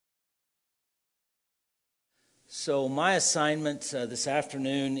So my assignment this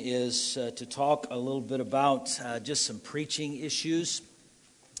afternoon is to talk a little bit about just some preaching issues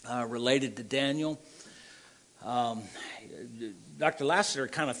related to Daniel. Dr. Lassiter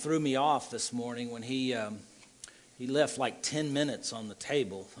kind of threw me off this morning when he left like 10 minutes on the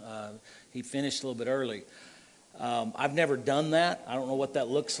table. He finished a little bit early. I've never done that. I don't know what that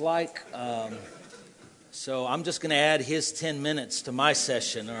looks like. So I'm just going to add his 10 minutes to my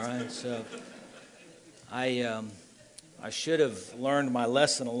session, all right? So I should have learned my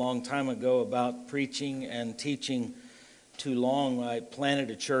lesson a long time ago about preaching and teaching too long. I planted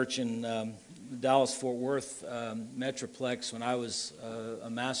a church in Dallas-Fort Worth Metroplex when I was a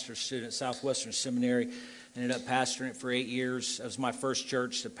master's student at Southwestern Seminary. Ended up pastoring it for 8 years. That was my first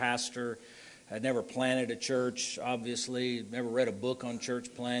church to pastor. I'd never planted a church, obviously. Never read a book on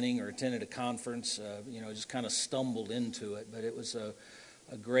church planting or attended a conference. Just kind of stumbled into it. But it was a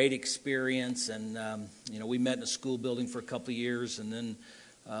great experience, and we met in a school building for a couple of years, and then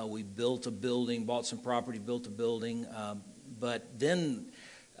we built a building, bought some property, built a building, but then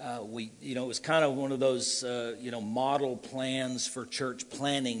it was kind of one of those model plans for church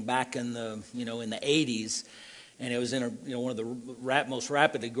planning back in the in the 80s, and it was in one of the most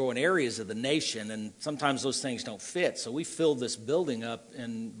rapidly growing areas of the nation, and sometimes those things don't fit, so we filled this building up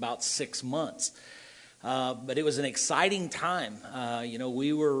in about 6 months. But it was an exciting time.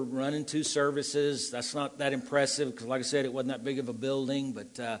 We were running 2 services. That's not that impressive because, like I said, it wasn't that big of a building.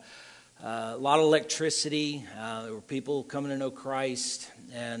 But a lot of electricity. There were people coming to know Christ.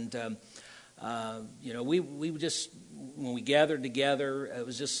 And, we just, when we gathered together, it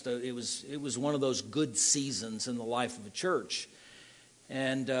was just, it was one of those good seasons in the life of a church.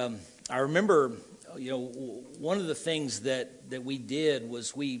 And I remember, one of the things that we did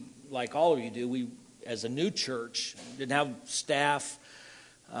was we, like all of you do, as a new church, didn't have staff.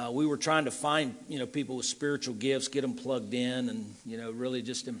 We were trying to find, people with spiritual gifts, get them plugged in, and, really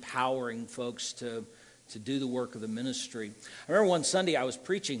just empowering folks to do the work of the ministry. I remember one Sunday I was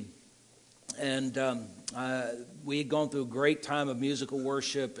preaching, and we had gone through a great time of musical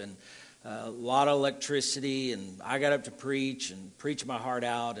worship and a lot of electricity, and I got up to preach my heart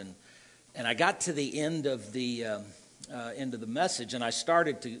out, and I got to the end of the message, and I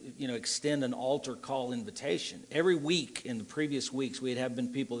started to, extend an altar call invitation. Every week in the previous weeks, we had been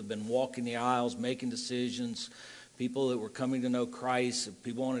people that had been walking the aisles, making decisions, people that were coming to know Christ,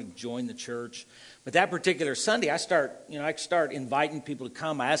 people wanted to join the church. But that particular Sunday, I start inviting people to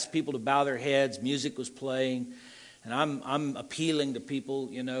come. I asked people to bow their heads. Music was playing, and I'm appealing to people,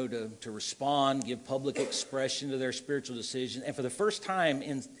 to respond, give public expression to their spiritual decision. And for the first time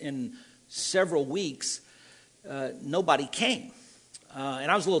in several weeks, nobody came.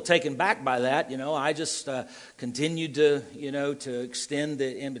 And I was a little taken back by that. I just continued to, to extend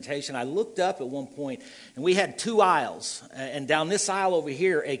the invitation. I looked up at one point, and we had 2 aisles. And down this aisle over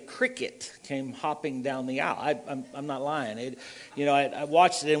here, a cricket came hopping down the aisle. I'm not lying. I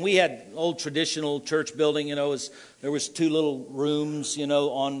watched it, and we had old traditional church building. There was 2 little rooms,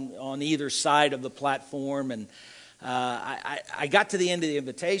 on either side of the platform, and I got to the end of the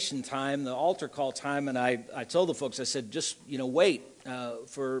invitation time, the altar call time, and I told the folks, I said, just, wait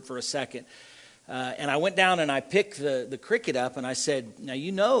for a second. And I went down and I picked the cricket up, and I said,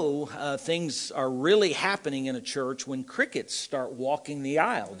 now, things are really happening in a church when crickets start walking the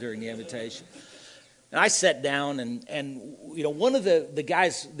aisle during the invitation. And I sat down, and one of the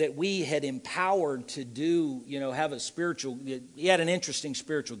guys that we had empowered to do, have a spiritual, he had an interesting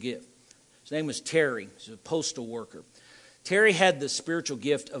spiritual gift. His name was Terry. He's a postal worker. Terry had the spiritual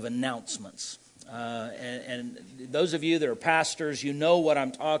gift of announcements. And those of you that are pastors, you know what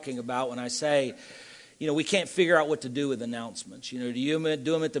I'm talking about when I say, we can't figure out what to do with announcements. Do you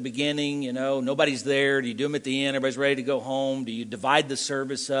do them at the beginning? Nobody's there. Do you do them at the end? Everybody's ready to go home. Do you divide the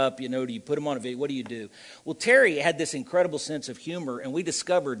service up? Do you put them on a video? What do you do? Well, Terry had this incredible sense of humor, and we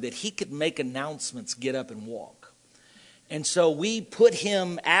discovered that he could make announcements get up and walk. And so we put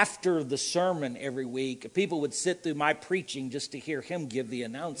him after the sermon every week. People would sit through my preaching just to hear him give the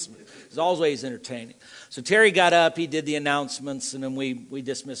announcement. It's always entertaining. So Terry got up, he did the announcements, and then we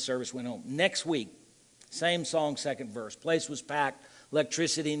dismissed service, went home. Next week, same song, second verse. Place was packed,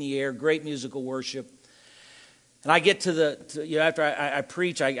 electricity in the air, great musical worship. And I get to after I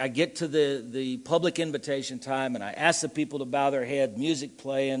preach, I get to the public invitation time, and I ask the people to bow their head, music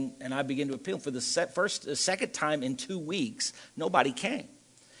playing, and I begin to appeal. For the second time in 2 weeks, nobody came.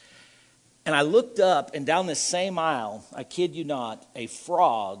 And I looked up, and down this same aisle, I kid you not, a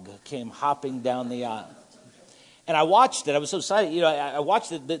frog came hopping down the aisle. And I watched it. I was so excited. I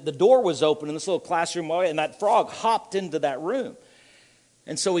watched it. The door was open in this little classroom, and that frog hopped into that room.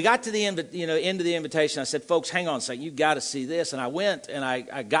 And so we got to the end of the invitation. I said, folks, hang on a second. You've got to see this. And I went and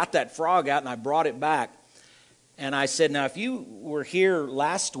I got that frog out and I brought it back. And I said, now, if you were here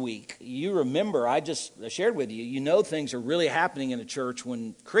last week, you remember I just shared with you, things are really happening in a church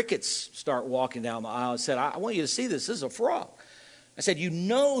when crickets start walking down the aisle. I said, I want you to see this. This is a frog. I said,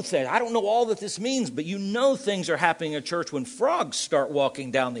 things. I don't know all that this means, but things are happening in a church when frogs start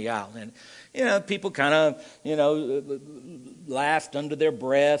walking down the aisle. And, people kind of, laughed under their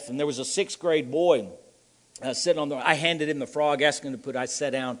breath. And there was a 6th grade boy sitting on I handed him the frog, asked him I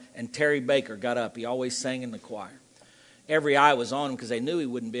sat down, and Terry Baker got up. He always sang in the choir. Every eye was on him because they knew he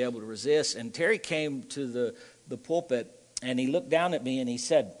wouldn't be able to resist. And Terry came to the pulpit, and he looked down at me, and he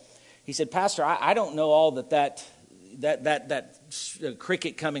said, Pastor, I don't know all that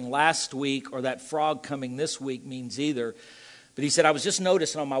cricket coming last week or that frog coming this week means either. But he said, I was just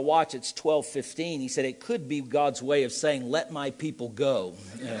noticing on my watch, it's 12:15. He said, it could be God's way of saying, let my people go.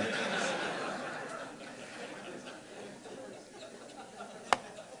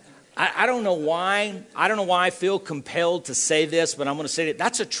 I don't know why. I don't know why I feel compelled to say this, but I'm going to say it.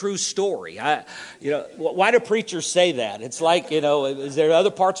 That's a true story. Why do preachers say that? It's like, is there other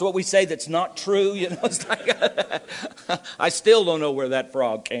parts of what we say that's not true? It's like I still don't know where that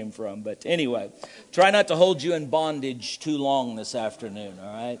frog came from. But anyway, try not to hold you in bondage too long this afternoon.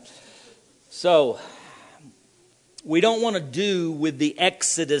 All right. So we don't want to do with the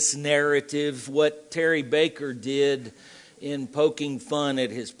Exodus narrative what Terry Baker did in poking fun at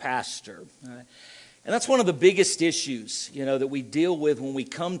his pastor. Right? And that's one of the biggest issues, that we deal with when we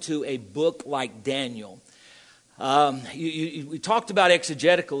come to a book like Daniel. We talked about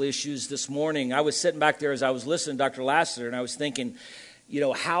exegetical issues this morning. I was sitting back there as I was listening to Dr. Lassiter, and I was thinking,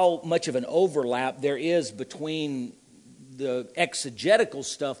 how much of an overlap there is between the exegetical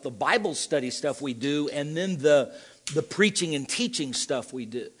stuff, the Bible study stuff we do, and then the preaching and teaching stuff we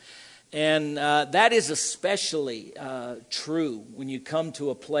do. And that is especially true when you come to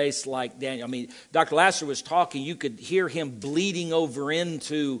a place like Daniel. I mean, Dr. Lassiter was talking, you could hear him bleeding over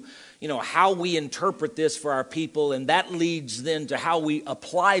into, how we interpret this for our people, and that leads then to how we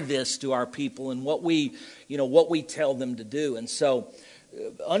apply this to our people and what we tell them to do. And so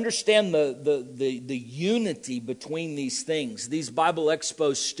understand the unity between these things. These Bible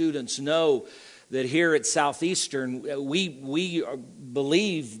Expo students know that here at Southeastern, we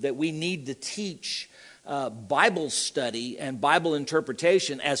believe that we need to teach Bible study and Bible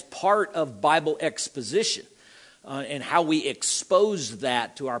interpretation as part of Bible exposition and how we expose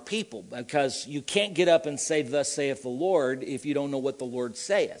that to our people. Because you can't get up and say, thus saith the Lord, if you don't know what the Lord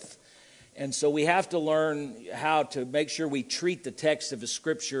saith. And so we have to learn how to make sure we treat the text of a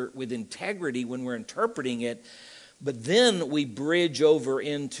scripture with integrity when we're interpreting it. But then we bridge over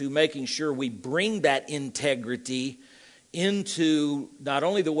into making sure we bring that integrity into not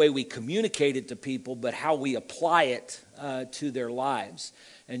only the way we communicate it to people, but how we apply it to their lives.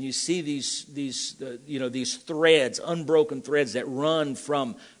 And you see these threads, unbroken threads that run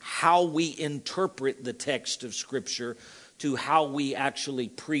from how we interpret the text of Scripture to how we actually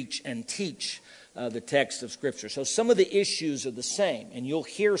preach and teach the text of Scripture. So some of the issues are the same, and you'll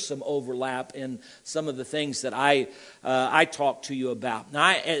hear some overlap in some of the things that I talk to you about. Now,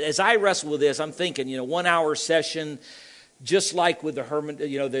 as I wrestle with this, I'm thinking, 1 hour session, just like with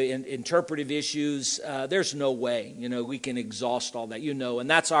the interpretive issues, there's no way, we can exhaust all that, and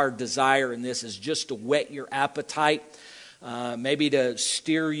that's our desire in this, is just to whet your appetite. Maybe to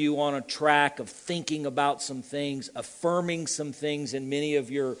steer you on a track of thinking about some things, affirming some things in many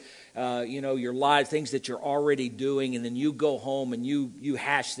of your life, things that you're already doing, and then you go home and you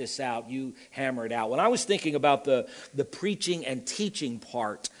hash this out, you hammer it out. When I was thinking about the preaching and teaching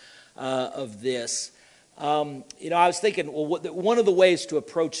part of this, I was thinking, one of the ways to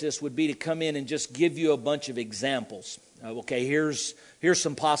approach this would be to come in and just give you a bunch of examples. Okay, here's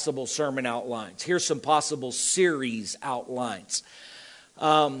some possible sermon outlines. Here's some possible series outlines.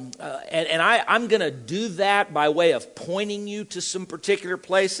 And I'm going to do that by way of pointing you to some particular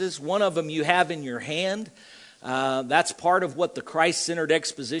places. One of them you have in your hand. That's part of what the Christ-Centered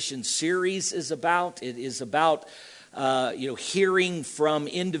Exposition series is about. It is about hearing from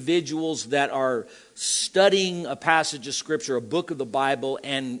individuals that are studying a passage of Scripture, a book of the Bible,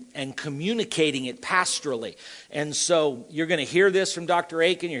 and communicating it pastorally. And so you're going to hear this from Dr.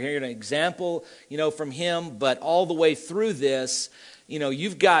 Aiken. You're hearing an example, from him. But all the way through this,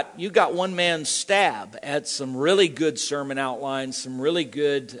 you've got one man's stab at some really good sermon outlines, some really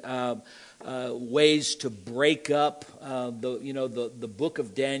good ways to break up the book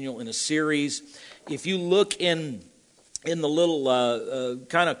of Daniel in a series. If you look in the little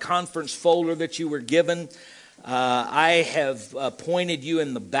kind of conference folder that you were given, I have pointed you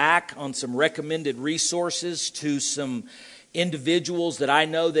in the back on some recommended resources to some individuals that I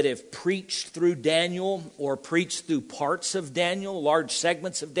know that have preached through Daniel or preached through parts of Daniel, large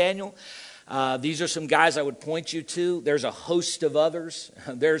segments of Daniel. These are some guys I would point you to. There's a host of others.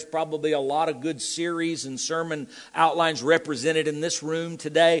 There's probably a lot of good series and sermon outlines represented in this room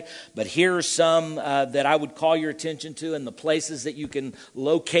today. But here are some that I would call your attention to and the places that you can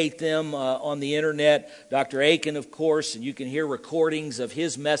locate them on the internet. Dr. Aiken, of course, and you can hear recordings of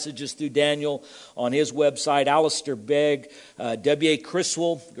his messages through Daniel on his website. Alistair Begg, W.A.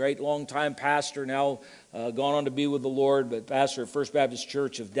 Criswell, great longtime pastor, now gone on to be with the Lord, but pastor at First Baptist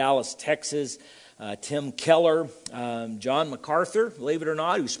Church of Dallas, Texas. Tim Keller, John MacArthur, believe it or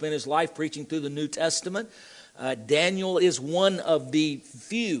not, who spent his life preaching through the New Testament. Daniel is one of the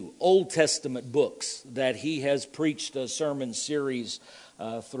few Old Testament books that he has preached a sermon series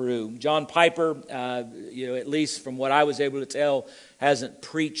through. John Piper, at least from what I was able to tell, hasn't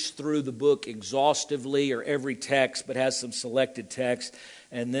preached through the book exhaustively or every text, but has some selected texts.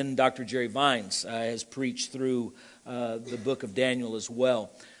 And then Dr. Jerry Vines has preached through the book of Daniel as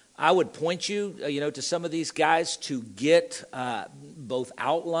well. I would point you, to some of these guys to get both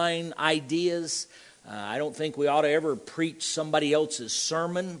outline ideas. I don't think we ought to ever preach somebody else's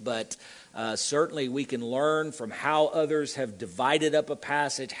sermon, but certainly we can learn from how others have divided up a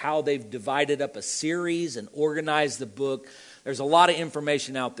passage, how they've divided up a series and organized the book. There's a lot of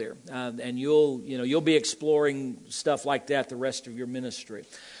information out there, and you'll be exploring stuff like that the rest of your ministry.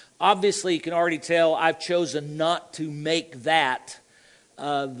 Obviously, you can already tell I've chosen not to make that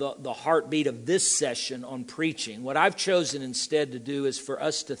the heartbeat of this session on preaching. What I've chosen instead to do is for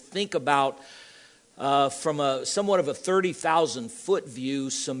us to think about from a somewhat of a 30,000-foot view,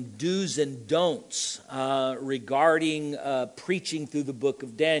 some do's and don'ts regarding preaching through the book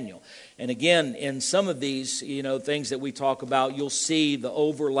of Daniel. And again, in some of these, things that we talk about, you'll see the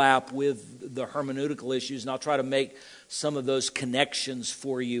overlap with the hermeneutical issues, and I'll try to make some of those connections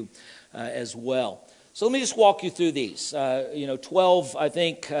for you as well. So let me just walk you through these. 12, I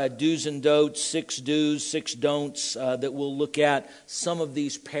think, do's and don'ts, 6 do's, 6 don'ts that we'll look at. Some of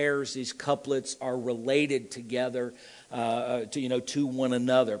these pairs, these couplets are related together to one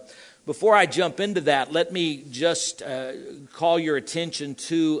another. Before I jump into that, let me just call your attention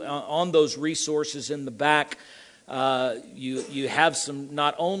to, on those resources in the back, you have some,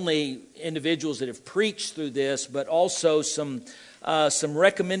 not only individuals that have preached through this, but also some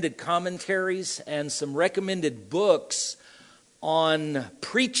recommended commentaries and some recommended books on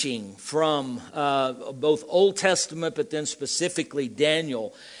preaching from both Old Testament, but then specifically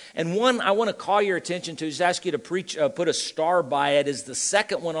Daniel. And one I want to call your attention to, just ask you to put a star by it, is the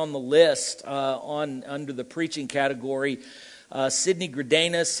second one on the list under the preaching category. Sidney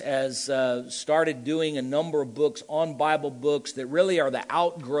Greidanus has started doing a number of books on Bible books that really are the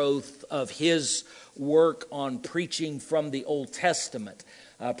outgrowth of his work on preaching from the Old Testament,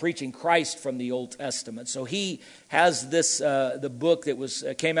 preaching Christ from the Old Testament. So he has this, the book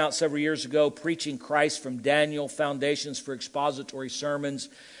that came out several years ago, Preaching Christ from Daniel, Foundations for Expository Sermons.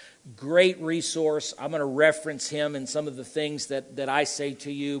 Great resource. I'm going to reference him in some of the things that I say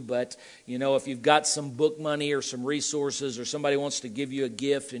to you, but if you've got some book money or some resources, or somebody wants to give you a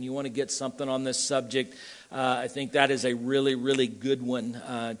gift and you want to get something on this subject, I think that is a really, really good one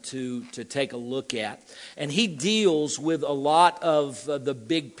to take a look at. And he deals with a lot of the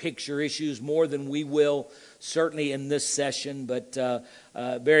big picture issues more than we will, certainly in this session, but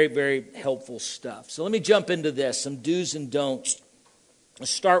very, very helpful stuff. So let me jump into this, some do's and don'ts. Let's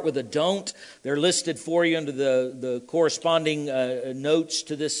start with a don't. They're listed for you under the corresponding notes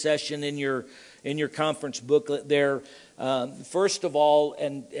to this session in your conference booklet there. First of all,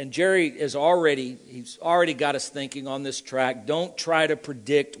 and Jerry he's already got us thinking on this track, don't try to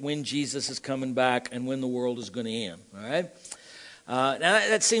predict when Jesus is coming back and when the world is going to end. All right? Now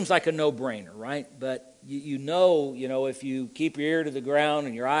that seems like a no-brainer, right? But you know, if you keep your ear to the ground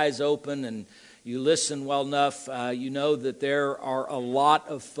and your eyes open and you listen well enough, you know that there are a lot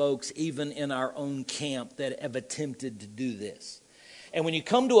of folks, even in our own camp, that have attempted to do this. And when you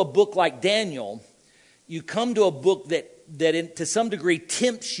come to a book like Daniel, you come to a book that to some degree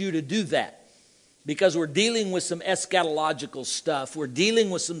tempts you to do that. Because we're dealing with some eschatological stuff. We're dealing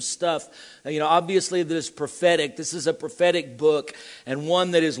with some stuff, obviously that is prophetic. This is a prophetic book, and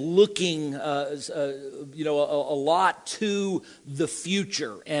one that is looking, a lot to the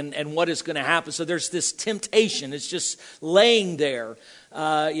future and what is going to happen. So there's this temptation. It's just laying there,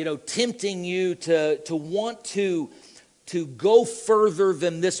 tempting you to want to go further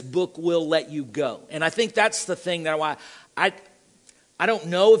than this book will let you go. And I think that's the thing that I don't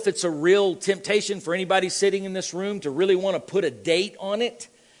know if it's a real temptation for anybody sitting in this room to really want to put a date on it.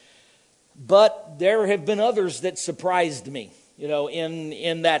 But there have been others that surprised me,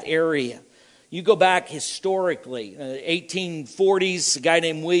 in that area. You go back historically, 1840s, a guy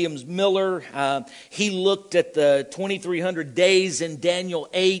named William Miller, he looked at the 2,300 days in Daniel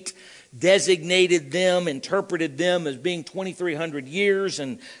 8, designated them, interpreted them as being 2,300 years,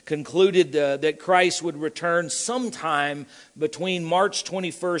 and concluded that Christ would return sometime between March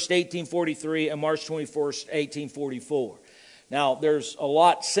 21st, 1843 and March 21st, 1844. Now, there's a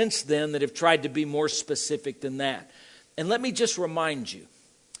lot since then that have tried to be more specific than that. And let me just remind you,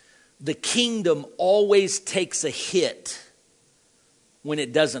 the kingdom always takes a hit when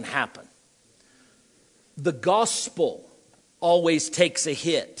it doesn't happen. The gospel always takes a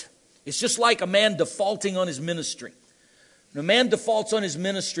hit. It's just like a man defaulting on his ministry. When a man defaults on his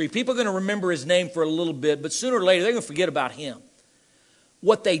ministry, people are going to remember his name for a little bit, but sooner or later they're going to forget about him.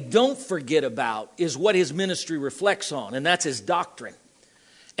 What they don't forget about is what his ministry reflects on, and that's his doctrine.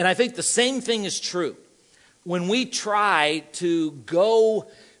 And I think the same thing is true. When we try to go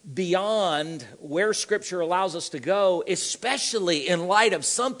beyond where Scripture allows us to go, especially in light of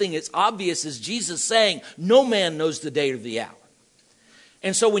something as obvious as Jesus saying, no man knows the day or the hour.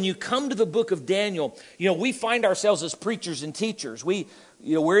 And so when you come to the book of Daniel, we find ourselves as preachers and teachers.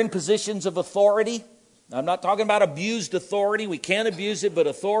 We're in positions of authority. I'm not talking about abused authority. We can't abuse it, but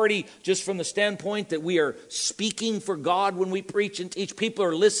authority just from the standpoint that we are speaking for God when we preach and teach. People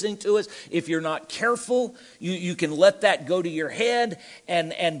are listening to us. If you're not careful, you can let that go to your head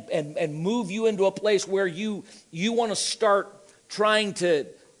and move you into a place where you want to start trying to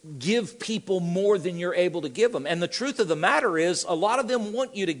give people more than you're able to give them. And the truth of the matter is, a lot of them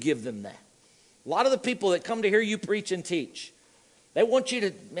want you to give them that. A lot of the people that come to hear you preach and teach, they want you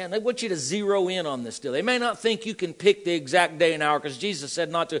to zero in on this deal. They may not think you can pick the exact day and hour because Jesus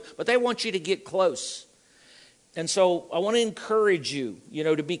said not to, but they want you to get close. And so I want to encourage you,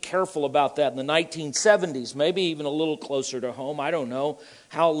 to be careful about that. In the 1970s, maybe even a little closer to home, I don't know,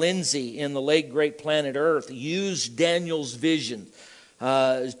 Hal Lindsey in the late great Planet Earth used Daniel's vision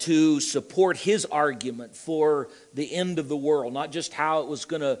to support his argument for the end of the world, not just how it was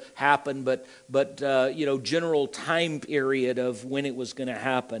going to happen, but general time period of when it was going to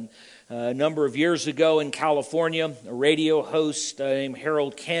happen. A number of years ago in California, a radio host named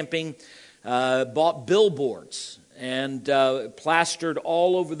Harold Camping bought billboards and plastered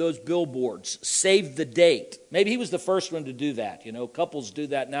all over those billboards, "Save the date." Maybe he was the first one to do that. Couples do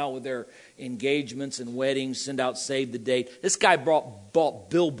that now with their engagements and weddings, send out "Save the date." This guy bought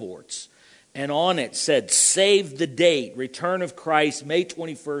billboards, and on it said, "Save the date, return of Christ, May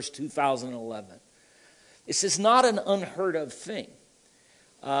 21st, 2011. This is not an unheard of thing.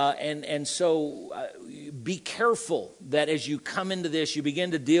 So be careful that as you come into this, you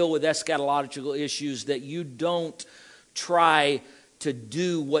begin to deal with eschatological issues, that you don't try to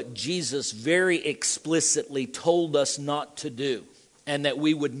do what Jesus very explicitly told us not to do, and that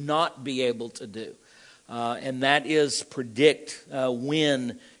we would not be able to do. And that is predict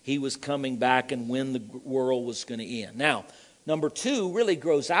when he was coming back and when the world was going to end. Now, number two really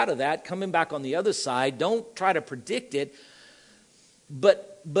grows out of that. Coming back on the other side, don't try to predict it, but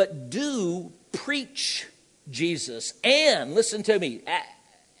do preach Jesus. And listen to me,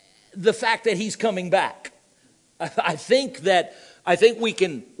 the fact that he's coming back. I think we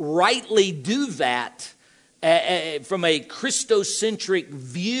can rightly do that from a Christocentric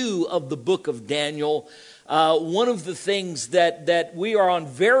view of the book of Daniel. One of the things that we are on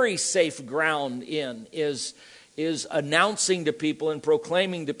very safe ground in is announcing to people and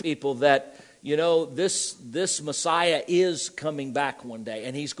proclaiming to people that this Messiah is coming back one day,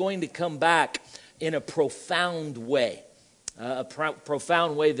 and he's going to come back in a profound way,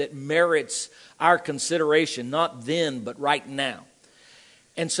 profound way that merits our consideration, not then, but right now.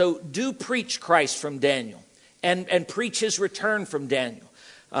 And so do preach Christ from Daniel, and preach his return from Daniel.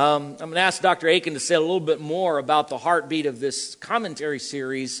 I'm going to ask Dr. Aiken to say a little bit more about the heartbeat of this commentary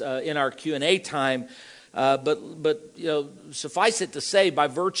series in our Q&A time. But suffice it to say, by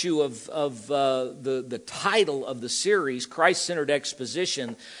virtue of the title of the series, Christ-Centered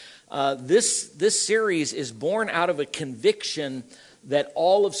Exposition, this series is born out of a conviction that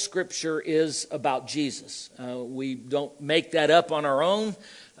all of Scripture is about Jesus. We don't make that up on our own.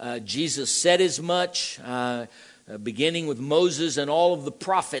 Jesus said as much, beginning with Moses and all of the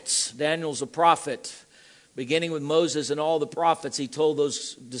prophets. Daniel's a prophet. Beginning with Moses and all the prophets, he told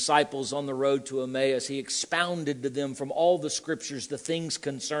those disciples on the road to Emmaus, he expounded to them from all the Scriptures the things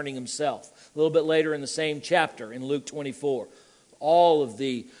concerning himself. A little bit later in the same chapter, in Luke 24, all of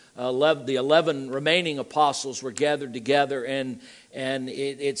the the 11 remaining apostles were gathered together, and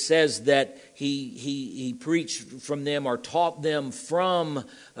it says that he preached from them or taught them from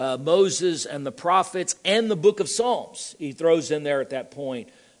Moses and the prophets and the book of Psalms. He throws in there at that point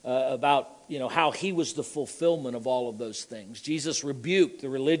about how he was the fulfillment of all of those things. Jesus rebuked the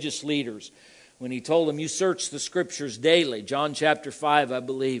religious leaders when he told them, "You search the scriptures daily," John chapter 5, I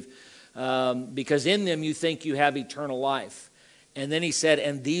believe, "because in them you think you have eternal life." And then he said,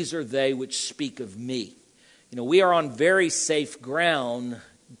 "And these are they which speak of me." We are on very safe ground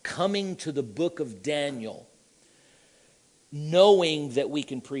coming to the book of Daniel, knowing that we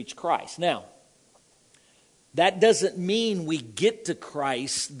can preach Christ. Now, that doesn't mean we get to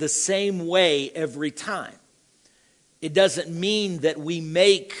Christ the same way every time. It doesn't mean that we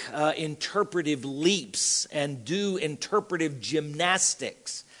make interpretive leaps and do interpretive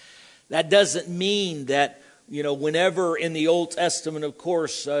gymnastics. That doesn't mean that whenever in the Old Testament, of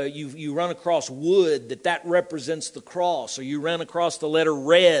course, you run across wood, that represents the cross, or you run across the letter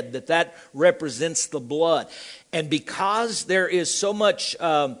red, that represents the blood. And because there is so much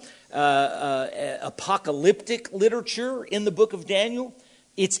apocalyptic literature in the book of Daniel,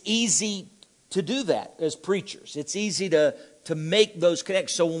 it's easy to do that as preachers. It's easy to make those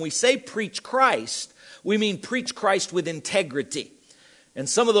connections. So when we say preach Christ, we mean preach Christ with integrity. And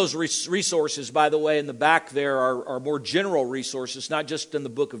some of those resources, by the way, in the back there are more general resources, not just in the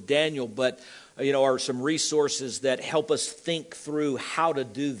book of Daniel, but are some resources that help us think through how to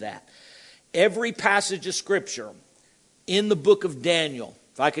do that. Every passage of Scripture in the book of Daniel,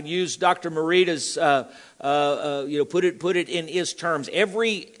 if I could use Dr. Morita's, put it in his terms,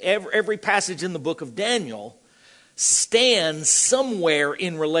 every passage in the book of Daniel stands somewhere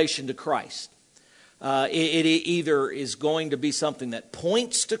in relation to Christ. It either is going to be something that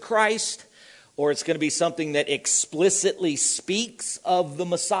points to Christ, or it's going to be something that explicitly speaks of the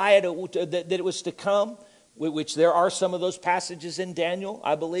Messiah that it was to come, which there are some of those passages in Daniel,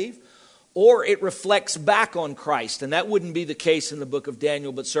 I believe, or it reflects back on Christ. And that wouldn't be the case in the book of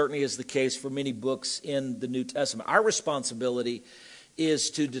Daniel, but certainly is the case for many books in the New Testament. Our responsibility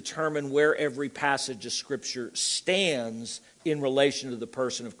is to determine where every passage of Scripture stands in relation to the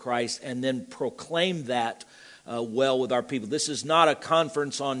person of Christ, and then proclaim that well with our people. This is not a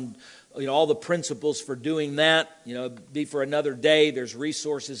conference on all the principles for doing that. Be for another day. There's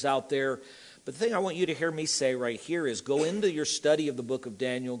resources out there. But the thing I want you to hear me say right here is go into your study of the book of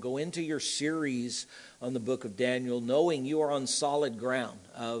Daniel, go into your series on the book of Daniel, knowing you are on solid ground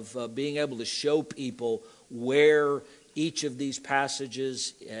of being able to show people where each of these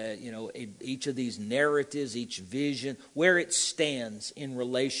passages, each of these narratives, each vision, where it stands in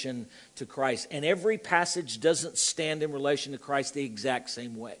relation to Christ. And every passage doesn't stand in relation to Christ the exact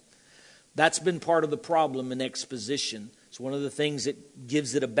same way. That's been part of the problem in exposition. It's one of the things that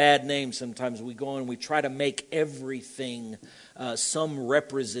gives it a bad name sometimes. We go and we try to make everything some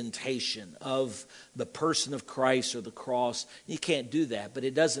representation of the person of Christ or the cross. You can't do that, but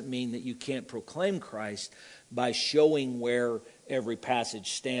it doesn't mean that you can't proclaim Christ by showing where every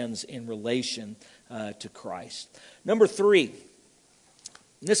passage stands in relation to Christ. Number 3,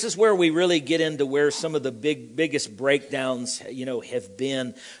 this is where we really get into where some of the biggest breakdowns, have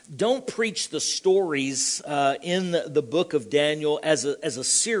been. Don't preach the stories in the book of Daniel as a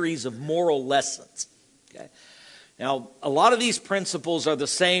series of moral lessons. Okay. Now, a lot of these principles are the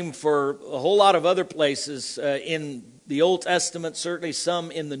same for a whole lot of other places in the Old Testament, certainly some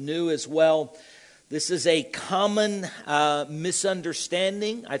in the New as well. This is a common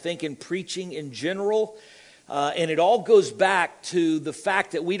misunderstanding, I think, in preaching in general. And it all goes back to the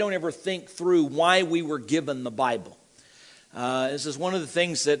fact that we don't ever think through why we were given the Bible. This is one of the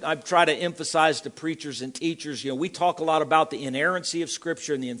things that I try to emphasize to preachers and teachers. We talk a lot about the inerrancy of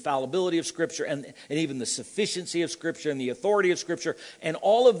Scripture and the infallibility of Scripture and even the sufficiency of Scripture and the authority of Scripture. And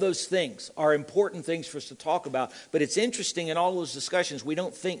all of those things are important things for us to talk about. But it's interesting in all those discussions, we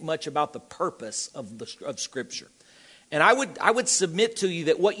don't think much about the purpose of Scripture. And I would submit to you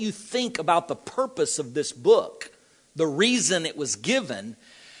that what you think about the purpose of this book, the reason it was given,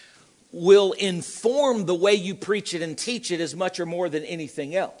 will inform the way you preach it and teach it as much or more than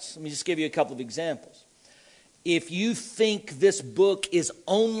anything else. Let me just give you a couple of examples. If you think this book is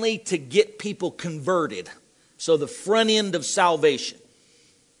only to get people converted, so the front end of salvation,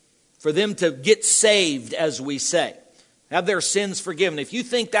 for them to get saved, as we say, have their sins forgiven. If you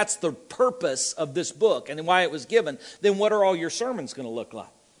think that's the purpose of this book and why it was given, then what are all your sermons going to look like?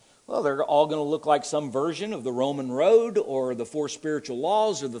 Well, they're all going to look like some version of the Roman Road or the 4 spiritual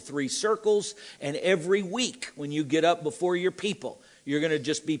laws or the 3 circles. And every week when you get up before your people, you're going to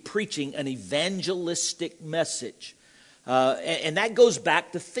just be preaching an evangelistic message. And that goes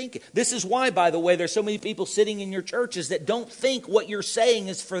back to thinking. This is why, by the way, there's so many people sitting in your churches that don't think what you're saying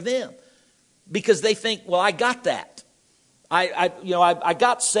is for them. Because they think, well, I got that. I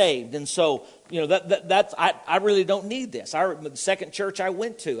got saved, and so I really don't need this. The second church I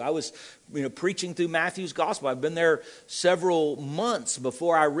went to, I was preaching through Matthew's gospel. I've been there several months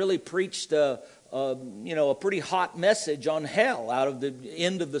before I really preached a pretty hot message on hell out of the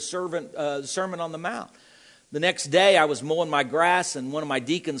end of the Sermon on the Mount. The next day, I was mowing my grass, and one of my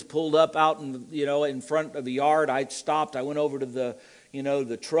deacons pulled up out in front of the yard. I stopped. I went over to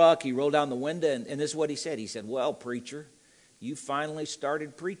the truck. He rolled down the window, and this is what he said. He said, "Well, preacher, you finally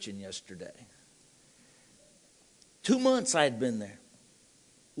started preaching yesterday." 2 months I had been there.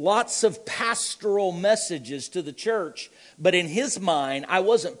 Lots of pastoral messages to the church, but in his mind, I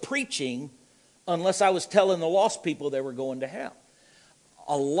wasn't preaching unless I was telling the lost people they were going to hell.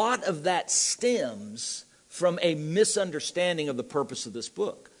 A lot of that stems from a misunderstanding of the purpose of this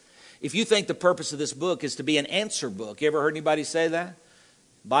book. If you think the purpose of this book is to be an answer book, you ever heard anybody say that?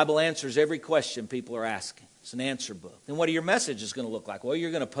 The Bible answers every question people are asking. It's an answer book. Then what are your messages going to look like? Well,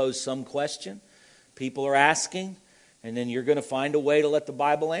 you're going to pose some question people are asking, and then you're going to find a way to let the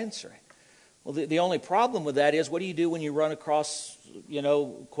Bible answer it. Well, the only problem with that is, what do you do when you run across,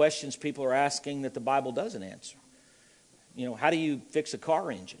 questions people are asking that the Bible doesn't answer? How do you fix a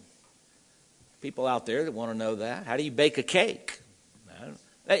car engine? People out there that want to know that. How do you bake a cake?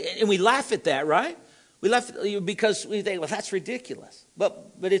 And we laugh at that, right? We laugh because we think, well, that's ridiculous.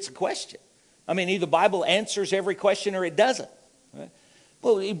 But it's a question. Either the Bible answers every question or it doesn't. Right?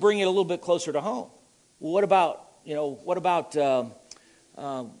 Well, you bring it a little bit closer to home. Well, what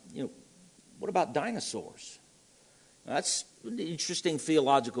about dinosaurs? That's an interesting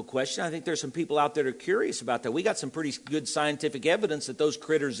theological question. I think there's some people out there that are curious about that. We got some pretty good scientific evidence that those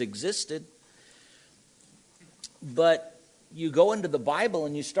critters existed. But you go into the Bible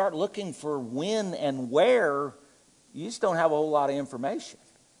and you start looking for when and where, you just don't have a whole lot of information.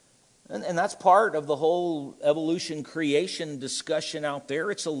 And that's part of the whole evolution creation discussion out there.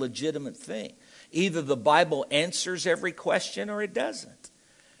 It's a legitimate thing. Either the Bible answers every question or it doesn't.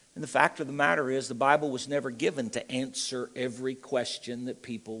 And the fact of the matter is, the Bible was never given to answer every question that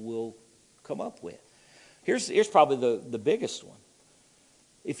people will come up with. Here's probably the biggest one.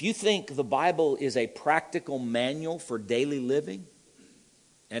 If you think the Bible is a practical manual for daily living,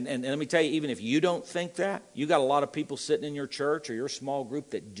 and let me tell you, even if you don't think that, you got a lot of people sitting in your church or your small group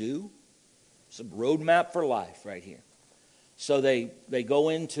that do. It's a roadmap for life right here. So they go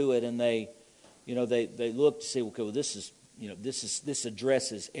into it and they look to see, okay, well, this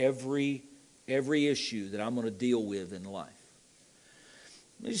addresses every issue that I'm going to deal with in life.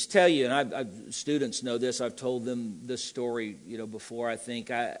 Let me just tell you, and students know this, I've told them this story, before. I think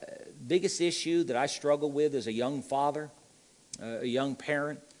biggest issue that I struggle with as a young father, a young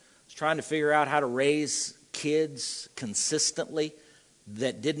parent, was trying to figure out how to raise kids consistently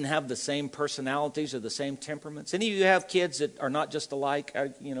that didn't have the same personalities or the same temperaments. Any of you have kids that are not just alike?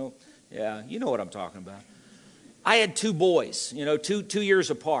 Yeah, you know what I'm talking about. I had 2 boys, 2 years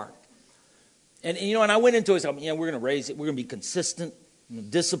apart. And I went into it, we're going to raise it, we're going to be consistent,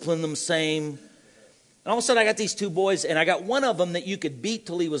 discipline them same. And all of a sudden I got these 2 boys, and I got one of them that you could beat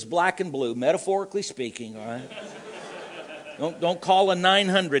till he was black and blue, metaphorically speaking, all right? Don't call a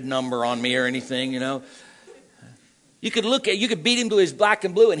 900 number on me or anything, You could beat him till he's black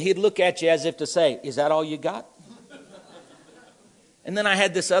and blue, and he'd look at you as if to say, "Is that all you got?" And then I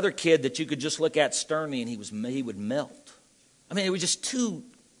had this other kid that you could just look at sternly, and he would melt. It was just two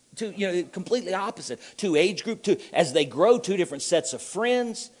completely opposite. 2 age group, as they grow, 2 different sets of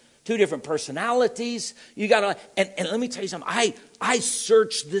friends, 2 different personalities. You got to, and let me tell you something. I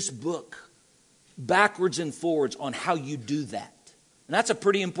searched this book backwards and forwards on how you do that, and that's a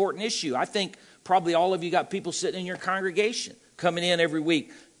pretty important issue. I think probably all of you got people sitting in your congregation coming in every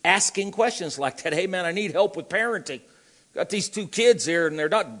week asking questions like that. "Hey man, I need help with parenting. Got these 2 kids here, and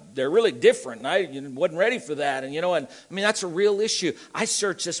they're really different. And I wasn't ready for that." And that's a real issue. I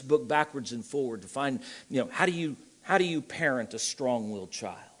searched this book backwards and forward to find, how do you parent a strong-willed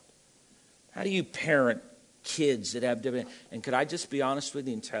child? How do you parent kids that have different? And could I just be honest with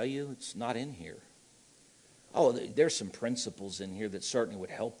you and tell you, it's not in here. Oh, there's some principles in here that certainly would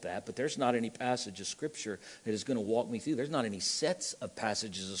help that, but there's not any passage of Scripture that is going to walk me through. There's not any sets of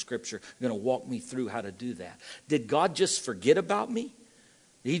passages of Scripture that are going to walk me through how to do that. Did God just forget about me?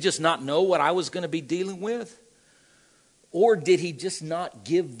 Did He just not know what I was going to be dealing with? Or did He just not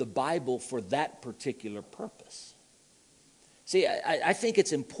give the Bible for that particular purpose? See, I think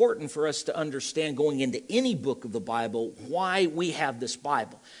it's important for us to understand, going into any book of the Bible, why we have this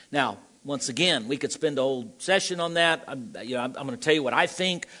Bible. Now, Once again, we could spend a whole session on that. I'm going to tell you what I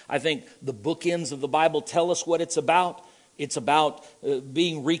think. I think the bookends of the Bible tell us what it's about. It's about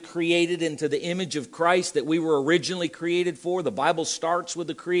being recreated into the image of Christ that we were originally created for. The Bible starts with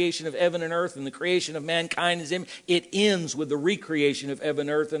the creation of heaven and earth and the creation of mankind in His image. It ends with the recreation of heaven and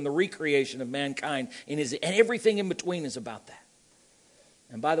earth and the recreation of mankind in His image. And everything in between is about that.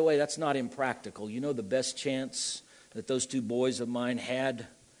 And by the way, that's not impractical. You know the best chance that those two boys of mine had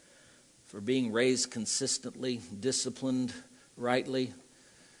for being raised consistently, disciplined rightly?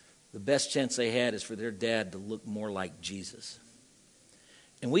 The best chance they had is for their dad to look more like Jesus.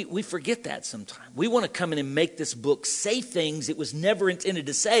 And we forget that sometimes. We want to come in and make this book say things it was never intended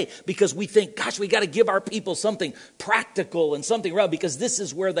to say because we think, gosh, we got to give our people something practical and something real because this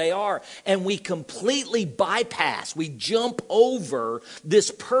is where they are. And we completely bypass, we jump over this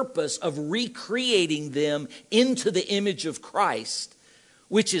purpose of recreating them into the image of Christ,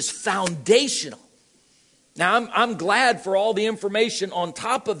 which is foundational. Now, I'm glad for all the information on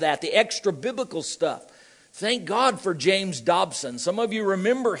top of that, the extra biblical stuff. Thank God for James Dobson. Some of you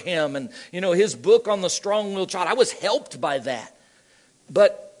remember him and, his book on the strong-willed child. I was helped by that.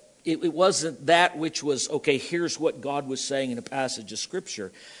 But it wasn't that which was, okay, here's what God was saying in a passage of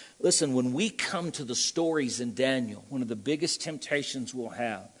Scripture. Listen, when we come to the stories in Daniel, one of the biggest temptations we'll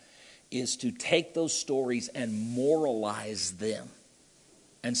have is to take those stories and moralize them.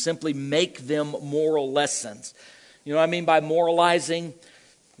 And simply make them moral lessons. You know what I mean by moralizing?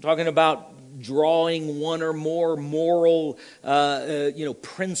 I'm talking about drawing one or more moral,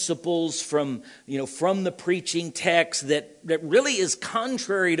 principles from the preaching text that really is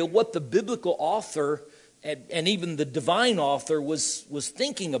contrary to what the biblical author and even the divine author was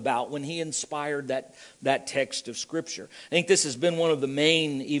thinking about when he inspired that text of Scripture. I think this has been one of the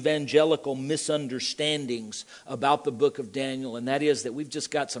main evangelical misunderstandings about the book of Daniel, and that is that we've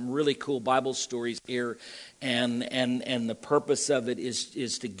just got some really cool Bible stories here, and the purpose of it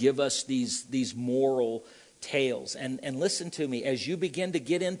is to give us these moral tales. And listen to me, as you begin to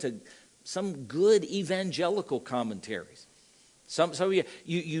get into some good evangelical commentaries, some of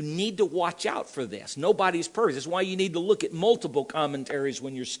you need to watch out for this. Nobody's perfect. That's why you need to look at multiple commentaries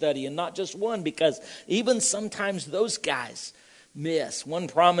when you're studying, not just one, because even sometimes those guys miss. One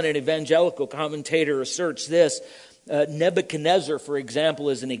prominent evangelical commentator asserts this. Nebuchadnezzar, for example,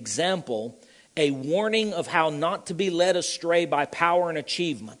 is an example, a warning of how not to be led astray by power and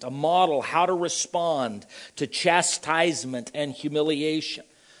achievement, a model how to respond to chastisement and humiliation.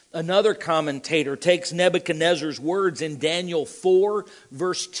 Another commentator takes Nebuchadnezzar's words in Daniel 4,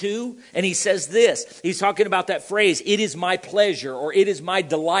 verse 2, and he says this. He's talking about that phrase, "It is my pleasure," or "it is my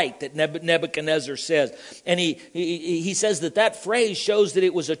delight," that Nebuchadnezzar says. And he says that phrase shows that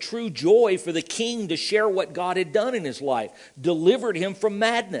it was a true joy for the king to share what God had done in his life, delivered him from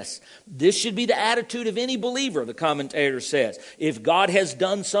madness. This should be the attitude of any believer, the commentator says. If God has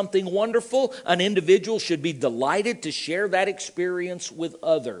done something wonderful, an individual should be delighted to share that experience with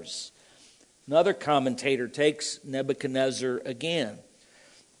others. Another commentator takes Nebuchadnezzar again,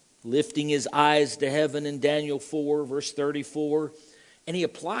 lifting his eyes to heaven in Daniel 4, verse 34, and he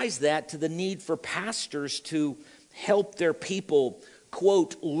applies that to the need for pastors to help their people,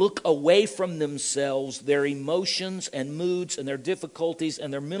 quote, look away from themselves, their emotions and moods and their difficulties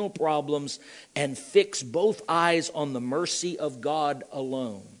and their mental problems, and fix both eyes on the mercy of God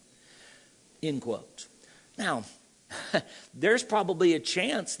alone, end quote. Now, there's probably a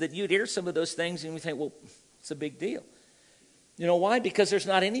chance that you'd hear some of those things and you think, well, it's a big deal. You know why? Because there's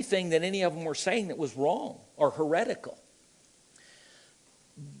not anything that any of them were saying that was wrong or heretical.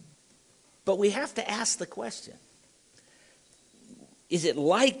 But we have to ask the question, is it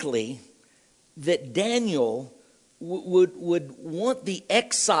likely that Daniel would want the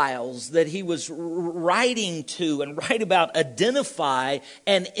exiles that he was writing to and write about identify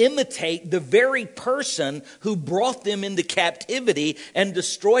and imitate the very person who brought them into captivity and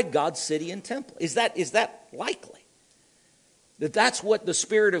destroyed God's city and temple? Is that likely? That's what the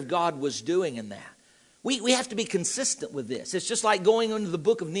Spirit of God was doing in that. We have to be consistent with this. It's just like going into the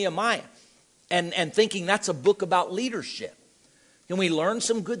book of Nehemiah and thinking that's a book about leadership. Can we learn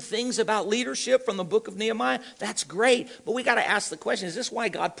some good things about leadership from the book of Nehemiah? That's great. But we got to ask the question, is this why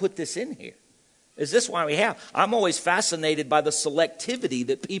God put this in here? Is this why we have? I'm always fascinated by the selectivity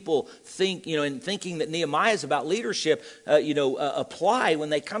that people think, in thinking that Nehemiah is about leadership, apply when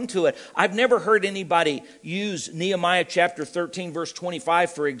they come to it. I've never heard anybody use Nehemiah chapter 13, verse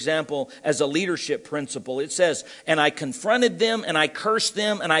 25, for example, as a leadership principle. It says, "And I confronted them, and I cursed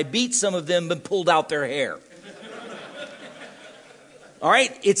them, and I beat some of them, and pulled out their hair." All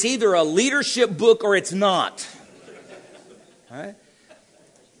right, it's either a leadership book or it's not. All right?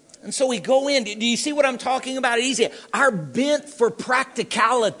 And so we go in. Do you see what I'm talking about? Easy. Our bent for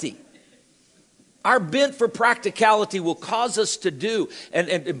practicality. Our bent for practicality will cause us to do.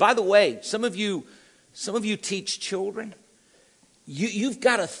 And by the way, some of you teach children. You've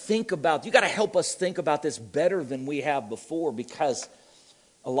got to think about, you've got to help us think about this better than we have before, because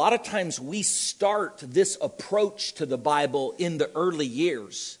a lot of times we start this approach to the Bible in the early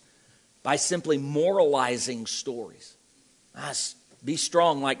years by simply moralizing stories. Be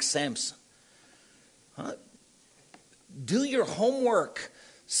strong like Samson. Do your homework.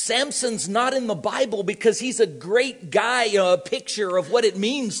 Samson's not in the Bible because he's a great guy, a picture of what it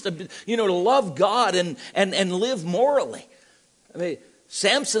means to love God and live morally. I mean,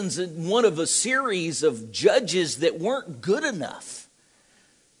 Samson's one of a series of judges that weren't good enough.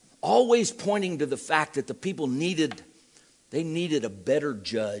 Always pointing to the fact that the people needed a better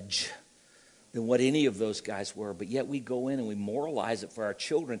judge than what any of those guys were. But yet we go in and we moralize it for our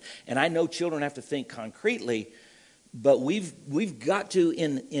children. And I know children have to think concretely, but we've got to,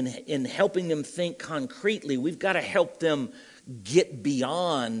 in helping them think concretely, we've got to help them get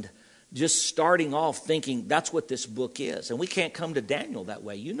beyond just starting off thinking that's what this book is. And we can't come to Daniel that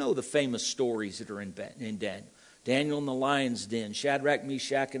way. You know the famous stories that are in Daniel. Daniel in the lion's den, Shadrach,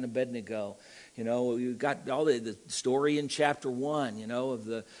 Meshach, and Abednego. You've got all the story in chapter 1, of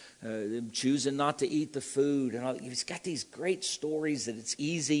them choosing not to eat the food. And all. He's got these great stories that it's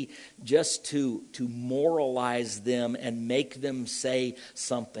easy just to moralize them and make them say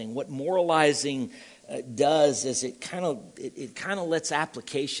something. What moralizing does is it kind of lets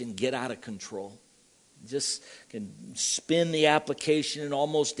application get out of control. Just can spin the application in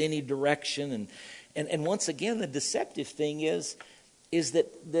almost any direction. And once again, the deceptive thing is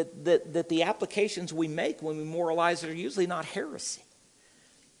that the applications we make when we moralize are usually not heresy.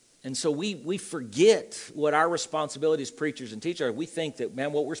 And so we forget what our responsibility as preachers and teachers are. We think that,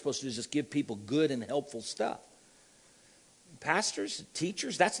 what we're supposed to do is just give people good and helpful stuff. Pastors,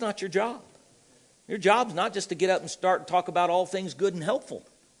 teachers, that's not your job. Your job's not just to get up and start and talk about all things good and helpful.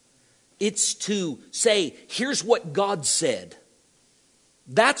 It's to say, here's what God said.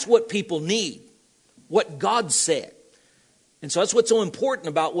 That's what people need. What God said. And so that's what's so important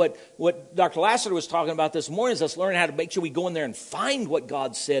about what Dr. Lassiter was talking about this morning, is us learning how to make sure we go in there and find what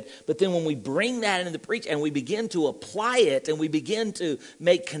God said. But then when we bring that into the preach and we begin to apply it and we begin to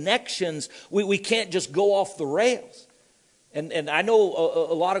make connections, we can't just go off the rails. And I know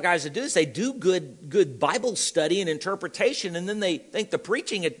a lot of guys that do this. They do good Bible study and interpretation, and then they think the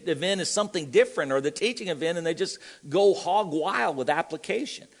preaching event is something different, or the teaching event, and they just go hog wild with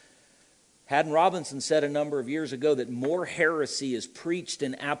application. Haddon Robinson said a number of years ago that more heresy is preached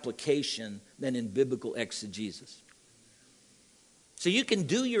in application than in biblical exegesis. So you can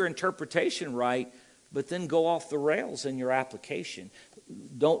do your interpretation right, but then go off the rails in your application.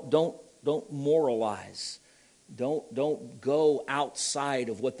 Don't moralize. Don't go outside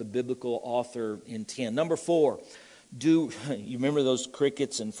of what the biblical author intends. Number 4, you remember those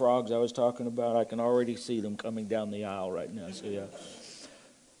crickets and frogs I was talking about? I can already see them coming down the aisle right now. So yeah.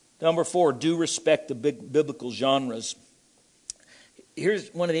 Number 4, do respect the biblical genres.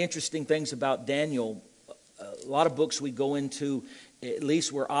 Here's one of the interesting things about Daniel. A lot of books we go into, at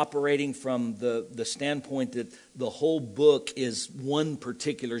least we're operating from the standpoint that the whole book is one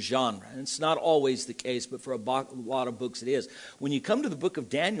particular genre. And it's not always the case, but for a lot of books it is. When you come to the book of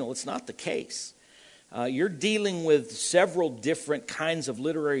Daniel, it's not the case. You're dealing with several different kinds of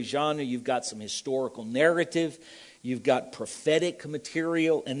literary genre. You've got some historical narrative, you've got prophetic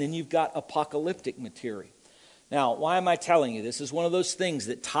material, and then you've got apocalyptic material. Now, why am I telling you this? This is one of those things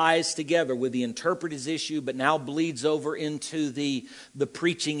that ties together with the interpreter's issue, but now bleeds over into the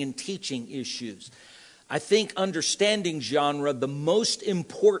preaching and teaching issues. I think understanding genre, the most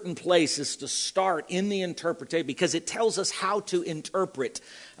important place is to start in the interpretation, because it tells us how to interpret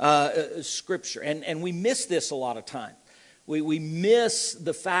Scripture. And we miss this a lot of time. We miss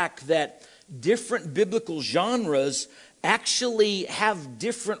the fact that different biblical genres actually have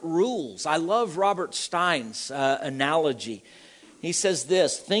different rules. I love Robert Stein's analogy. He says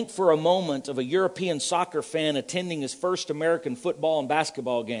this: think for a moment of a European soccer fan attending his first American football and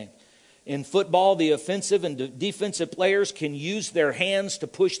basketball game. In football, the offensive and defensive players can use their hands to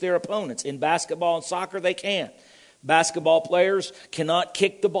push their opponents. In basketball and soccer, they can't. Basketball players cannot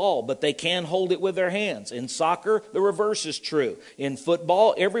kick the ball, but they can hold it with their hands. In soccer, the reverse is true. In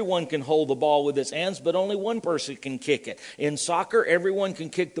football, everyone can hold the ball with his hands, but only one person can kick it. In soccer, everyone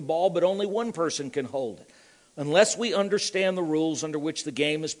can kick the ball, but only one person can hold it. Unless we understand the rules under which the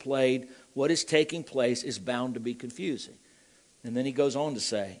game is played, what is taking place is bound to be confusing. And then he goes on to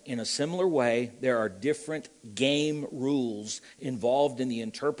say, in a similar way, there are different game rules involved in the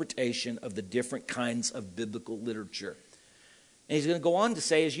interpretation of the different kinds of biblical literature. And he's going to go on to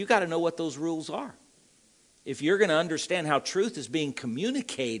say, you got to know what those rules are. If you're going to understand how truth is being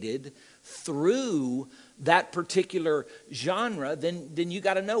communicated through that particular genre, then you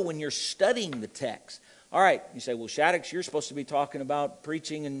got to know when you're studying the text. All right, you say, well, Shaddix, you're supposed to be talking about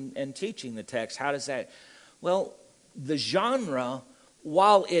preaching and teaching the text. How does that? Well, the genre,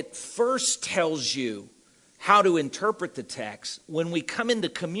 while it first tells you how to interpret the text, when we come into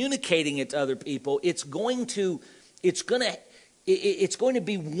communicating it to other people, it's going to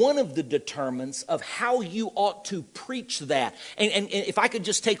be one of the determinants of how you ought to preach that. And if I could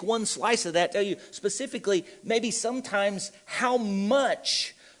just take one slice of that, tell you specifically, maybe sometimes how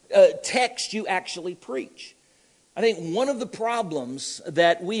much text you actually preach. I think one of the problems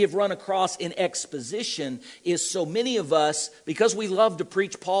that we have run across in exposition is so many of us, because we love to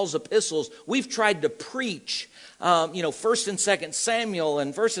preach Paul's epistles, we've tried to preach, 1st and 2nd Samuel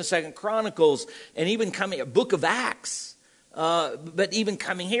and 1st and 2nd Chronicles, and even coming a book of Acts. But even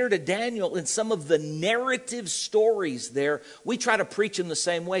coming here to Daniel and some of the narrative stories there, we try to preach in the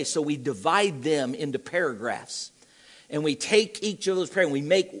same way. So we divide them into paragraphs. And we take each of those paragraphs and we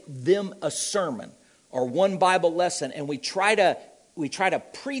make them a sermon or one Bible lesson. And we try to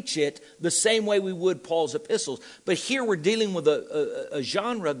preach it the same way we would Paul's epistles. But here we're dealing with a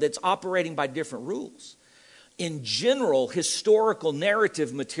genre that's operating by different rules. In general, historical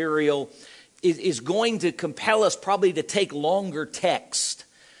narrative material is going to compel us probably to take longer text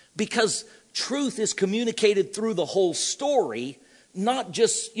because truth is communicated through the whole story, not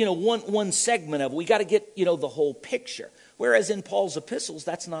just one segment of it. We got to get the whole picture. Whereas in Paul's epistles,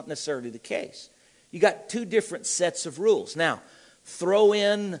 that's not necessarily the case. You got two different sets of rules. Now, throw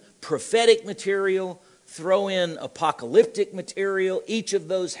in prophetic material, throw in apocalyptic material. Each of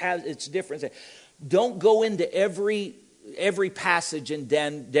those has its difference. Don't go into every passage in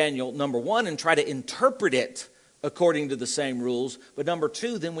Daniel, number one, and try to interpret it according to the same rules. But number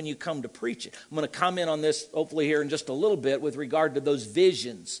two, then when you come to preach it. I'm going to comment on this hopefully here in just a little bit with regard to those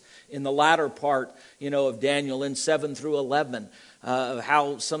visions in the latter part, of Daniel in 7 through 11.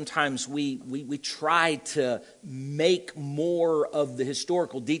 How sometimes we try to make more of the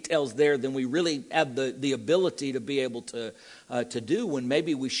historical details there than we really have the ability to be able to do, when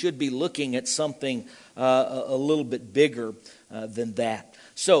maybe we should be looking at something a little bit bigger than that.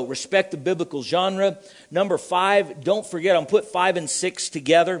 So, respect the biblical genre. Number 5, don't forget, I'm put 5 and 6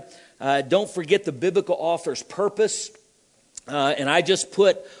 together. Don't forget the biblical author's purpose. And I just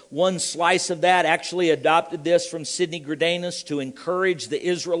put one slice of that, actually adopted this from Sidney Greidanus, to encourage the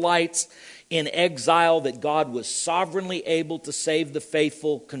Israelites in exile that God was sovereignly able to save the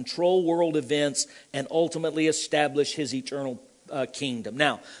faithful, control world events, and ultimately establish his eternal kingdom.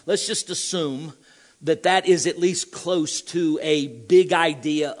 Now, let's just assume that is at least close to a big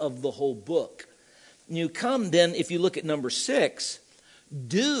idea of the whole book. You come then, if you look at number 6,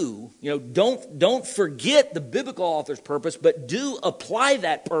 don't forget the biblical author's purpose, but do apply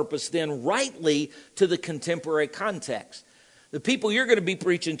that purpose then rightly to the contemporary context. The people you're going to be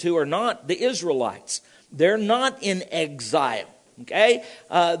preaching to are not the Israelites. They're not in exile. Okay?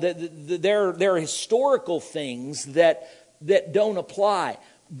 There are historical things that don't apply.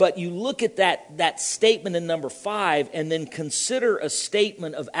 But you look at that statement in number 5 and then consider a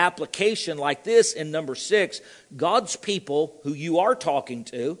statement of application like this in number 6. God's people, who you are talking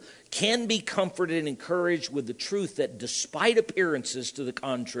to, can be comforted and encouraged with the truth that despite appearances to the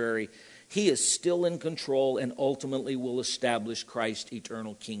contrary, he is still in control and ultimately will establish Christ's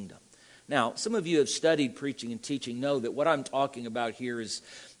eternal kingdom. Now, some of you have studied preaching and teaching know that what I'm talking about here is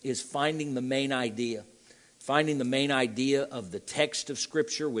finding the main idea. Finding the main idea of the text of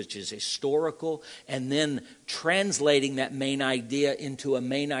Scripture, which is historical, and then translating that main idea into a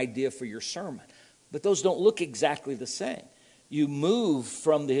main idea for your sermon. But those don't look exactly the same. You move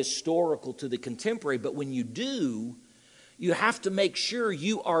from the historical to the contemporary, but when you do, you have to make sure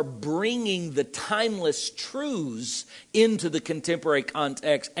you are bringing the timeless truths into the contemporary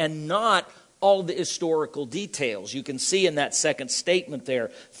context and not all the historical details. You can see in that second statement there,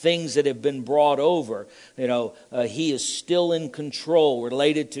 things that have been brought over. He is still in control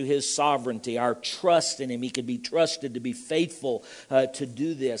related to his sovereignty, our trust in him. He can be trusted to be faithful to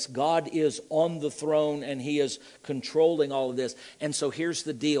do this. God is on the throne and he is controlling all of this. And so here's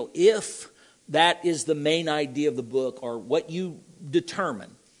the deal. If that is the main idea of the book, or what you determine,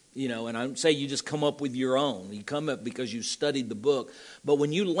 and I don't say you just come up with your own. You come up because you studied the book. But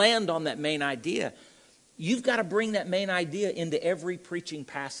when you land on that main idea, you've got to bring that main idea into every preaching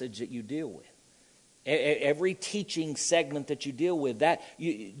passage that you deal with. Every teaching segment that you deal with, that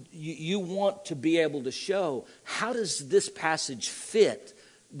you want to be able to show, how does this passage fit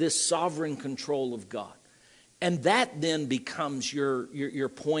this sovereign control of God? And that then becomes your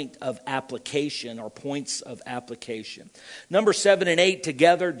point of application, or points of application. Number 7 and 8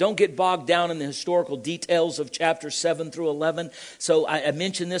 together. Don't get bogged down in the historical details of chapters 7 through 11. So I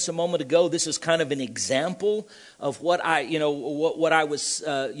mentioned this a moment ago. This is kind of an example of what I was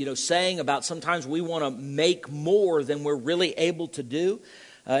saying about sometimes we want to make more than we're really able to do.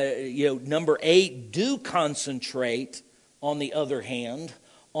 Number 8, do concentrate, on the other hand,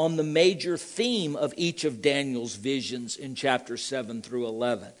 on the major theme of each of Daniel's visions in chapters 7 through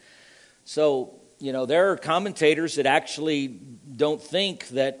 11. So, there are commentators that actually don't think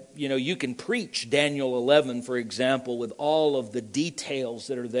that, you can preach Daniel 11, for example, with all of the details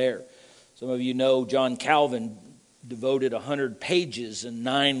that are there. Some of you know John Calvin devoted 100 pages and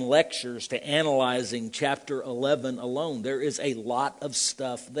 9 lectures to analyzing chapter 11 alone. There is a lot of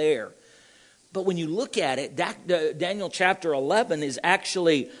stuff there. But when you look at it, Daniel chapter 11 is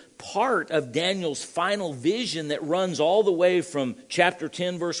actually part of Daniel's final vision that runs all the way from chapter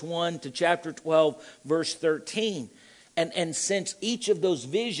 10, verse 1 to chapter 12, verse 13. And since each of those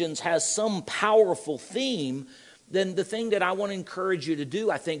visions has some powerful theme, then the thing that I want to encourage you to do,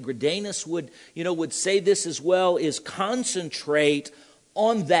 I think Greidanus would say this as well, is concentrate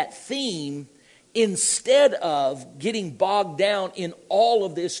on that theme instead of getting bogged down in all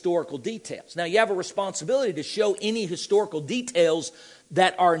of the historical details. Now, you have a responsibility to show any historical details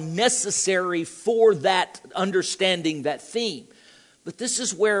that are necessary for that understanding, that theme. But this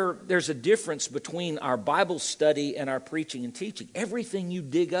is where there's a difference between our Bible study and our preaching and teaching. Everything you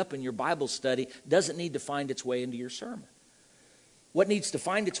dig up in your Bible study doesn't need to find its way into your sermon. What needs to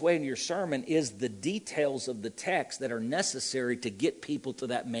find its way into your sermon is the details of the text that are necessary to get people to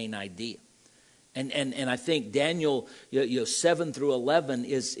that main idea. And I think Daniel 7 through 11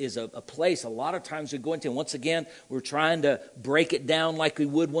 is a place a lot of times we go into. And once again, we're trying to break it down like we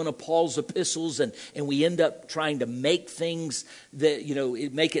would one of Paul's epistles. And we end up trying to make things that,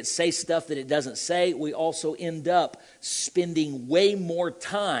 make it say stuff that it doesn't say. We also end up spending way more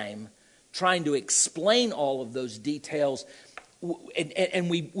time trying to explain all of those details. And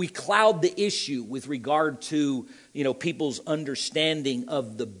we cloud the issue with regard to people's understanding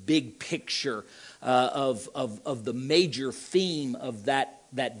of the big picture of the major theme of that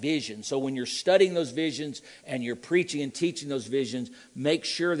vision. So when you're studying those visions and you're preaching and teaching those visions, make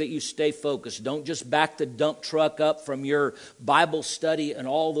sure that you stay focused. Don't just back the dump truck up from your Bible study and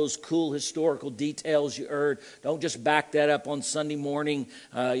all those cool historical details you heard. Don't just back that up on Sunday morning,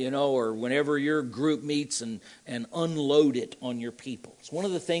 or whenever your group meets and unload it on your people. It's one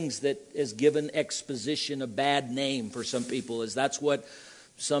of the things that has given exposition a bad name for some people, is that's what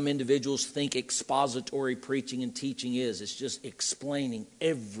some individuals think expository preaching and teaching is. It's just explaining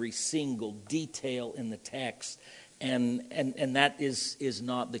every single detail in the text. And that is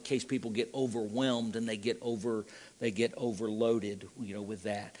not the case. People get overwhelmed and they get overloaded, with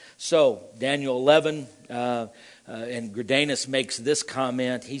that. So Daniel 11, and Greidanus makes this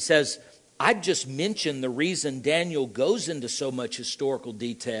comment. He says, I've just mentioned the reason Daniel goes into so much historical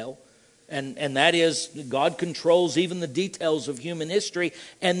detail. And that is, God controls even the details of human history,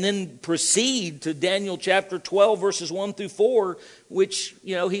 and then proceed to Daniel chapter 12, verses 1 through 4, which,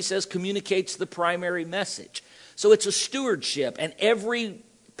 he says communicates the primary message. So it's a stewardship, and every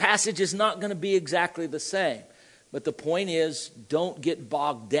passage is not going to be exactly the same. But the point is, don't get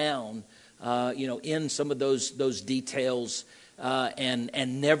bogged down, in some of those details,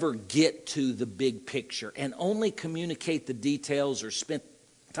 and never get to the big picture, and only communicate the details or spend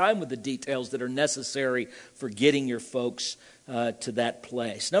time with the details that are necessary for getting your folks to that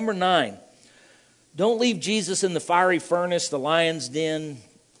place. Number 9, don't leave Jesus in the fiery furnace, the lion's den,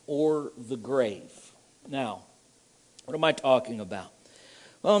 or the grave. Now, what am I talking about?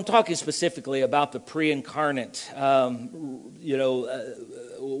 Well, I'm talking specifically about the pre-incarnate,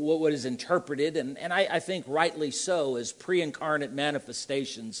 what is interpreted, and I think rightly so, as pre-incarnate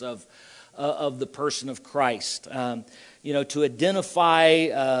manifestations of the person of Christ. To identify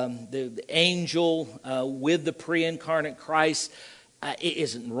the angel with the pre-incarnate Christ, it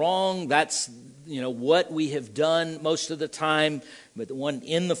isn't wrong. That's what we have done most of the time. But the one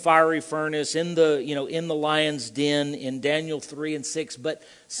in the fiery furnace, in the lion's den, in Daniel 3 and 6. But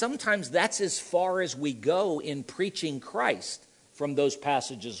sometimes that's as far as we go in preaching Christ from those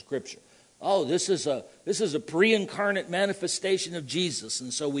passages of Scripture. Oh, this is a pre-incarnate manifestation of Jesus,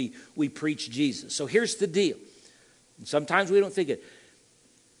 and so we preach Jesus. So here's the deal. Sometimes we don't think it.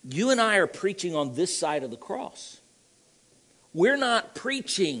 You and I are preaching on this side of the cross. We're not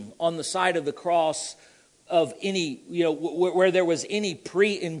preaching on the side of the cross of any, where there was any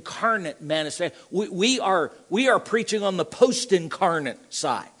pre-incarnate manifestation. We are preaching on the post-incarnate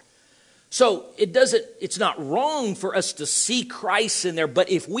side. So it's not wrong for us to see Christ in there, but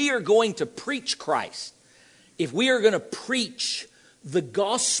if we are going to preach Christ, if we are going to preach the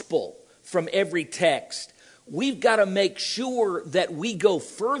gospel from every text, we've got to make sure that we go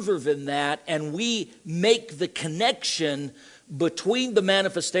further than that and we make the connection between the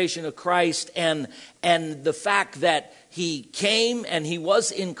manifestation of Christ and the fact that he came and he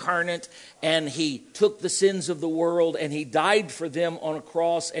was incarnate and he took the sins of the world and he died for them on a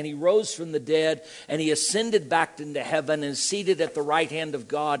cross and he rose from the dead and he ascended back into heaven and is seated at the right hand of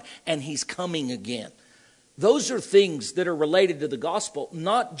God and he's coming again. Those are things that are related to the gospel,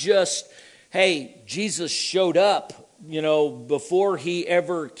 not just, hey, Jesus showed up, before he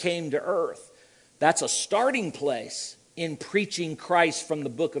ever came to earth. That's a starting place in preaching Christ from the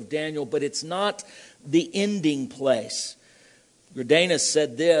book of Daniel, but it's not the ending place. Gurdanis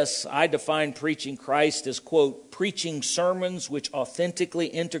said this: I define preaching Christ as, quote, preaching sermons which authentically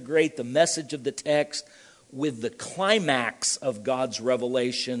integrate the message of the text with the climax of God's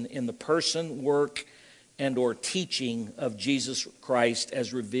revelation in the person, work, and or teaching of Jesus Christ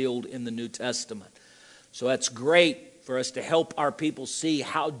as revealed in the New Testament. So that's great for us to help our people see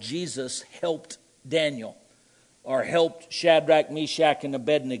how Jesus helped Daniel or helped Shadrach, Meshach, and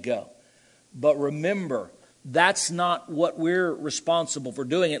Abednego. But remember, that's not what we're responsible for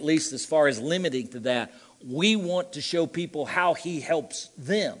doing, at least as far as limiting to that. We want to show people how he helps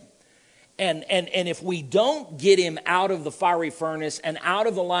them. And if we don't get him out of the fiery furnace and out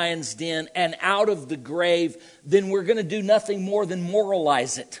of the lion's den and out of the grave, then we're going to do nothing more than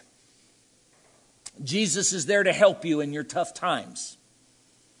moralize it. Jesus is there to help you in your tough times.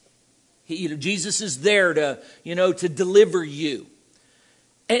 Jesus is there to deliver you.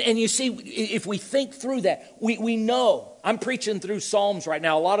 And you see, if we think through that, we know. I'm preaching through Psalms right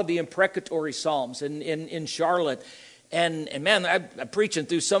now, a lot of the imprecatory Psalms in Charlotte. And man, I'm preaching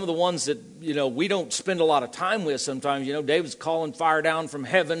through some of the ones that, we don't spend a lot of time with sometimes. David's calling fire down from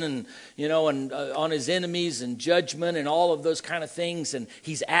heaven and on his enemies and judgment and all of those kind of things. And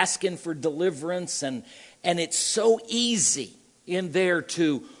he's asking for deliverance. And it's so easy in there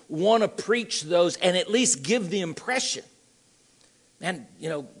to want to preach those and at least give the impression. Man,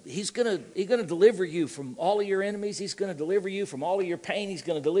 he's going to deliver you from all of your enemies. He's going to deliver you from all of your pain. He's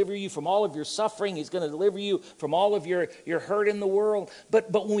going to deliver you from all of your suffering. He's going to deliver you from all of your hurt in the world.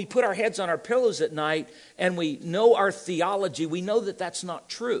 But when we put our heads on our pillows at night and we know our theology, we know that that's not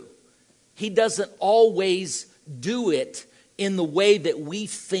true. He doesn't always do it in the way that we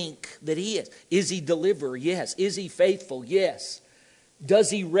think that he is. Is he deliverer? Yes. Is he faithful? Yes.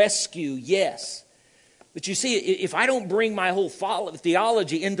 Does he rescue? Yes. But you see, if I don't bring my whole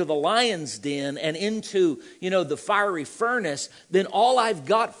theology into the lion's den and into, the fiery furnace, then all I've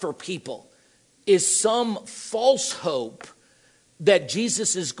got for people is some false hope that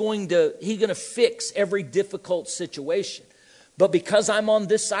Jesus is going to fix every difficult situation. But because I'm on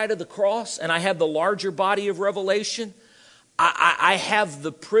this side of the cross and I have the larger body of revelation, I have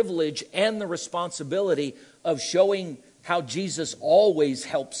the privilege and the responsibility of showing how Jesus always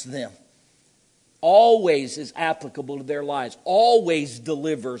helps them. Always is applicable to their lives, always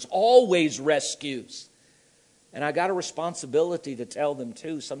delivers, always rescues. And I got a responsibility to tell them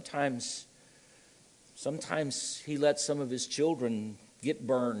too. Sometimes he lets some of his children get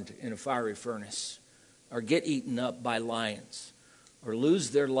burned in a fiery furnace or get eaten up by lions or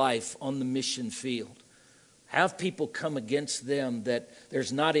lose their life on the mission field. Have people come against them that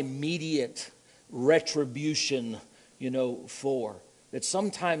there's not immediate retribution, for. That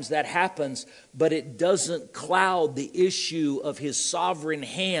sometimes that happens, but it doesn't cloud the issue of his sovereign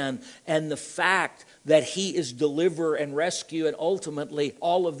hand and the fact that he is deliverer and rescue, and ultimately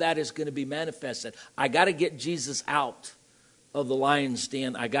all of that is going to be manifested. I got to get Jesus out of the lion's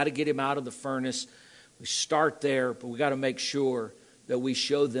den. I got to get him out of the furnace. We start there, but we got to make sure that we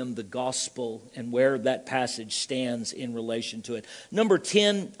show them the gospel and where that passage stands in relation to it. Number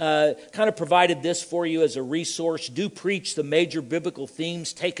 10, kind of provided this for you as a resource. Do preach the major biblical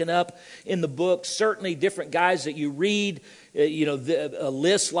themes taken up in the book. Certainly different guys that you read, a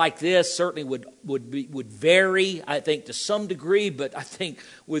list like this certainly would vary, I think, to some degree. But I think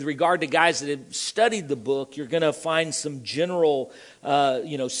with regard to guys that have studied the book, you're going to find some general,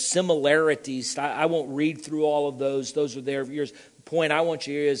 similarities. I won't read through all of those. Those are there for years. Point I want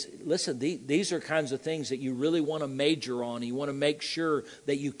you to hear is, listen, these are kinds of things that you really want to major on. You want to make sure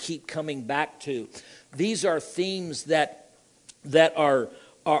that you keep coming back to. These are themes that are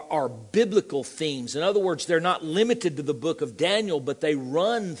are biblical themes. In other words, they're not limited to the book of Daniel, but they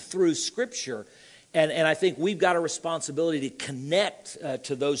run through Scripture. And I think we've got a responsibility to connect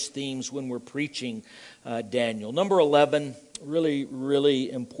to those themes when we're preaching Daniel. Number 11, really,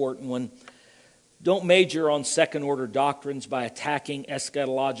 really important one. Don't major on second-order doctrines by attacking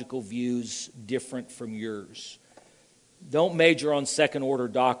eschatological views different from yours. Don't major on second-order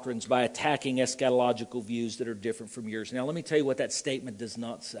doctrines by attacking eschatological views that are different from yours. Now, let me tell you what that statement does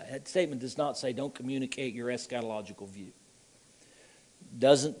not say. That statement does not say don't communicate your eschatological view.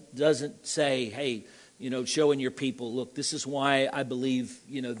 Doesn't say, hey, showing your people, look, this is why I believe,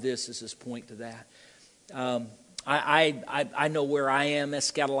 this is point to that. I know where I am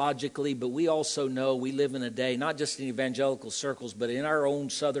eschatologically, but we also know we live in a day, not just in evangelical circles, but in our own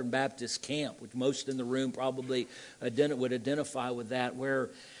Southern Baptist camp, which most in the room probably would identify with that, where,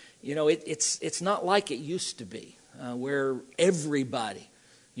 it's not like it used to be, where everybody,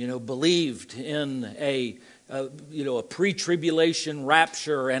 believed in a pre-tribulation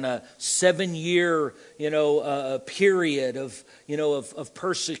rapture and a 7-year, period of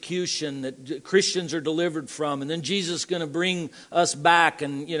persecution that Christians are delivered from, and then Jesus is going to bring us back,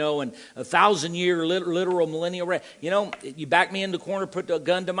 and and 1,000-year literal millennial reign. You back me in the corner, put a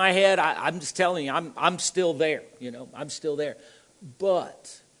gun to my head. I'm just telling you, I'm still there. I'm still there,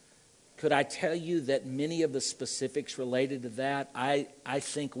 but. Could I tell you that many of the specifics related to that, I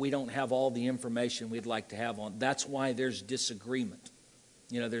think we don't have all the information we'd like to have on. That's why there's disagreement.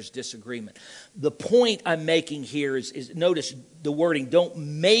 There's disagreement. The point I'm making here is notice the wording, don't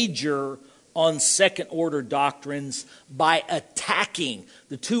major on second-order doctrines by attacking.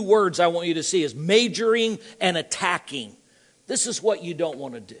 The two words I want you to see is majoring and attacking. This is what you don't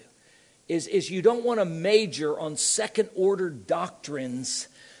want to do, is you don't want to major on second-order doctrines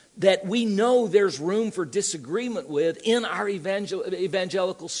that we know there's room for disagreement with in our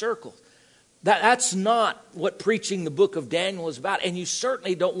evangelical circles. That's not what preaching the book of Daniel is about. And you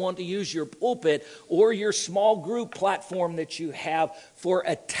certainly don't want to use your pulpit or your small group platform that you have for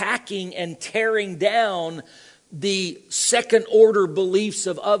attacking and tearing down the second order beliefs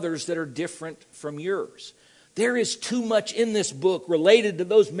of others that are different from yours. There is too much in this book related to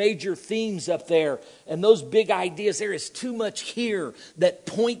those major themes up there and those big ideas. There is too much here that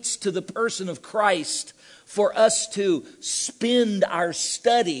points to the person of Christ for us to spend our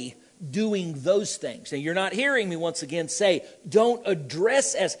study doing those things. And you're not hearing me once again say, don't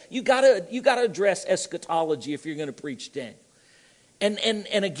address you gotta address eschatology if you're going to preach Daniel.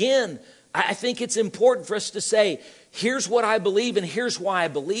 And again, I think it's important for us to say, here's what I believe and here's why I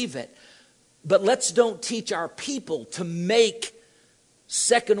believe it. But let's don't teach our people to make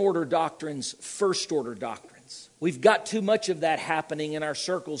second-order doctrines first-order doctrines. We've got too much of that happening in our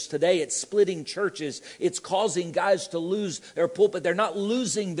circles today. It's splitting churches. It's causing guys to lose their pulpit. They're not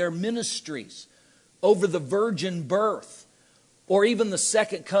losing their ministries over the virgin birth or even the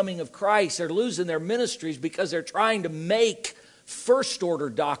second coming of Christ. They're losing their ministries because they're trying to make first-order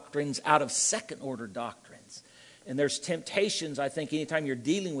doctrines out of second-order doctrines. And there's temptations, I think, anytime you're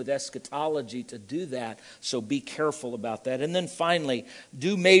dealing with eschatology to do that. So be careful about that. And then finally,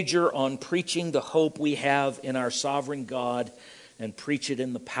 do major on preaching the hope we have in our sovereign God and preach it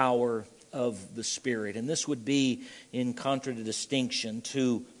in the power of the Spirit. And this would be in contradistinction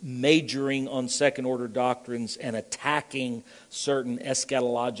to majoring on second-order doctrines and attacking certain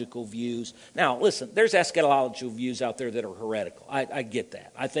eschatological views. Now, listen, there's eschatological views out there that are heretical. I get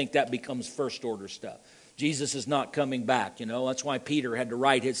that. I think that becomes first-order stuff. Jesus is not coming back, That's why Peter had to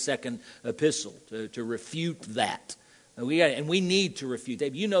write his second epistle to refute that. And we need to refute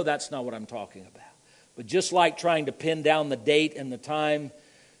that. That's not what I'm talking about. But just like trying to pin down the date and the time,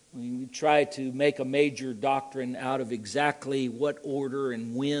 we try to make a major doctrine out of exactly what order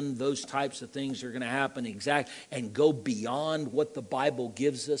and when those types of things are going to happen and go beyond what the Bible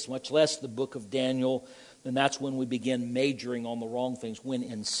gives us, much less the book of Daniel, then that's when we begin majoring on the wrong things, when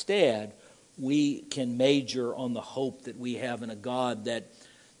instead we can major on the hope that we have in a God that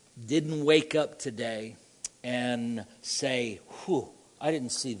didn't wake up today and say, whew, I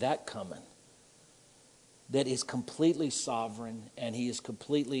didn't see that coming. That is completely sovereign and He is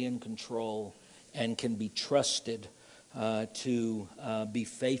completely in control and can be trusted to be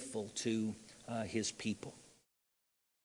faithful to His people.